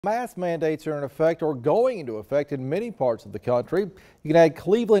Mask mandates are in effect or going into effect in many parts of the country. You can add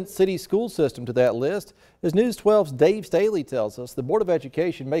Cleveland City School System to that list. As News 12's Dave Staley tells us, the Board of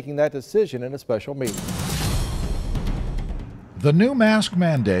Education making that decision in a special meeting. The new mask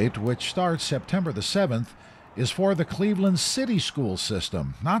mandate, which starts September the 7th, is for the Cleveland City School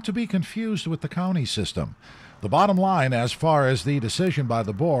System, not to be confused with the county system. The bottom line, as far as the decision by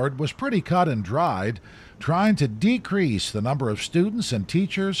the board, was pretty cut and dried, trying to decrease the number of students and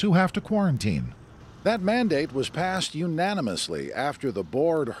teachers who have to quarantine. That mandate was passed unanimously after the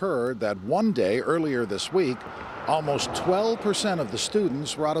board heard that one day earlier this week, almost 12% of the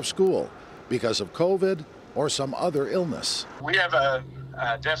students were out of school because of COVID or some other illness. We have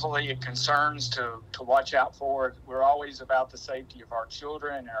definitely concerns to watch out for. We're always about the safety of our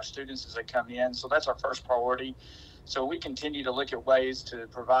children and our students as they come in, so that's our first priority. So we continue to look at ways to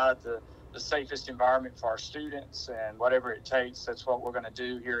provide the safest environment for our students, and whatever it takes, that's what we're going to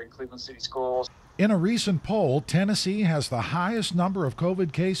do here in Cleveland City Schools. In a recent poll, Tennessee has the highest number of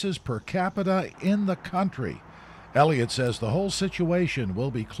COVID cases per capita in the country. Elliott says the whole situation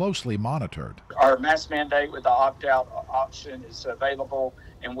will be closely monitored. Our mask mandate with the opt-out option is available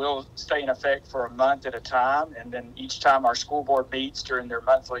and will stay in effect for a month at a time. And then each time our school board meets during their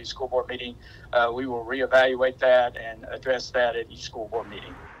monthly school board meeting, we will reevaluate that and address that at each school board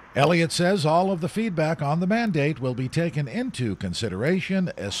meeting. Elliott says all of the feedback on the mandate will be taken into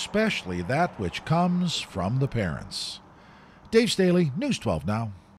consideration, especially that which comes from the parents. Dave Staley, News 12 Now.